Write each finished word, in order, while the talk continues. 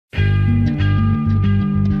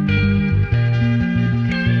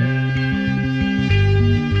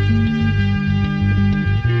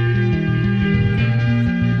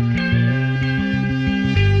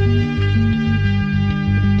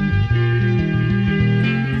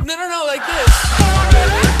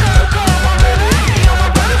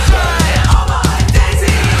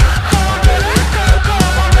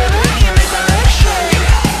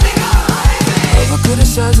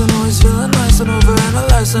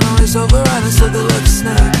and always overriding, so they like a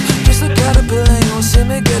snake. Just a caterpillar, you won't see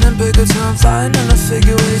me getting bigger till I'm flying in a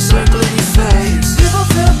figure eight, circling your face. People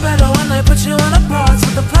feel better when they put you in a box,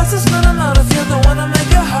 but the process not enough if you're the one to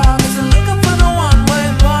make it hard. Cause they're looking for the one-way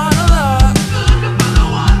monologue. They're looking for the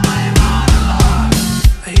one-way monologue.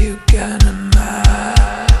 Are you getting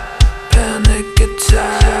mad? Panic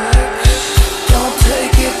attack. Don't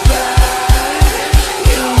take it back.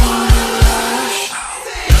 You wanna rush.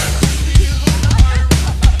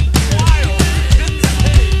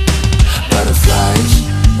 Butterflies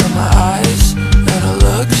in my eyes, and it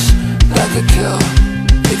looks like a kill.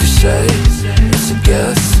 You could say it's a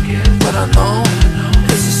gift, but I know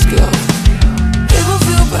it's a skill. People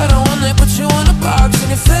feel better when they put you in a box, and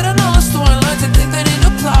you're fitting all the storylines and think they need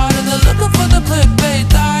a plot, and they're looking for the clickbait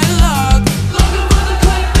dialogue. Looking for the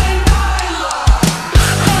clickbait dialogue.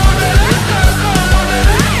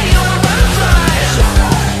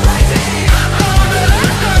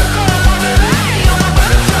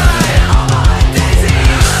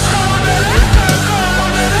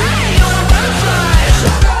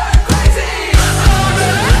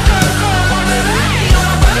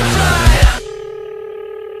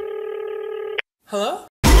 Hello?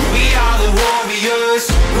 We are the warriors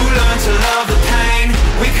who learn to love the pain.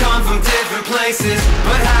 We come from different places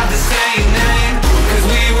but have the same name. Cause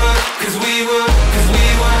we were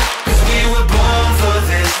born for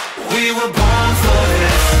this. We were born for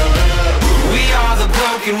this. We are the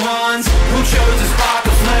broken ones who chose to spark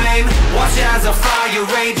a flame. Watch as our fire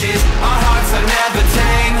rages, our hearts are never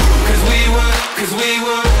tame. Cause we were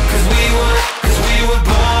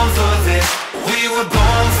born for this. We were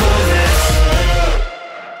born for this.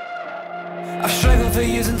 I've struggled for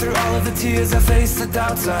years and through all of the tears I faced the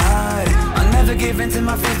doubts I hide. I never gave in to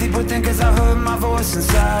my fears, people think cause I heard my voice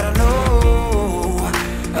inside. I know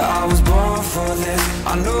I was born for this.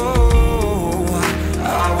 I know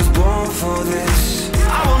I was born for this.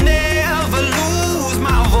 I will never lose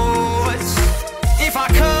my voice. If I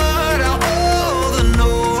cut out all the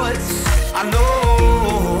noise, I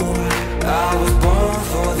know I was born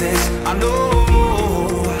for this. I know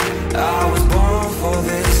I was born for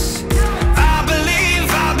this.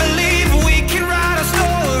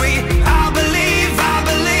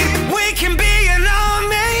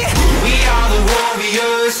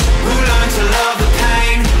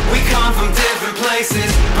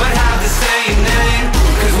 But have the same name.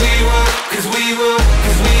 Cause we were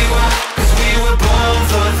born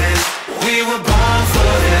for this. We were born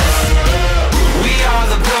for this. We are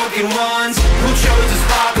the broken ones who chose to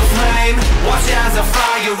spark a flame. Watch as our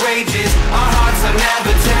fire rages, our hearts are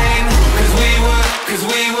never tame. Cause we were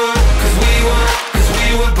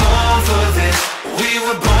born for this. We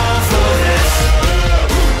were born for this.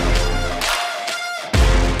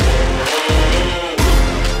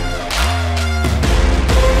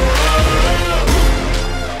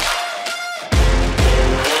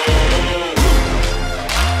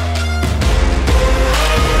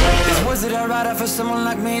 For someone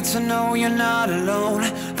like me to know you're not alone.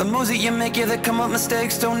 The moves that you make, yeah, that come up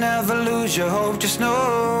mistakes. Don't ever lose your hope. Just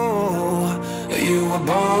know you were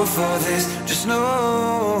born for this. Just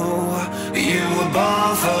know you were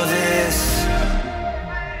born for this.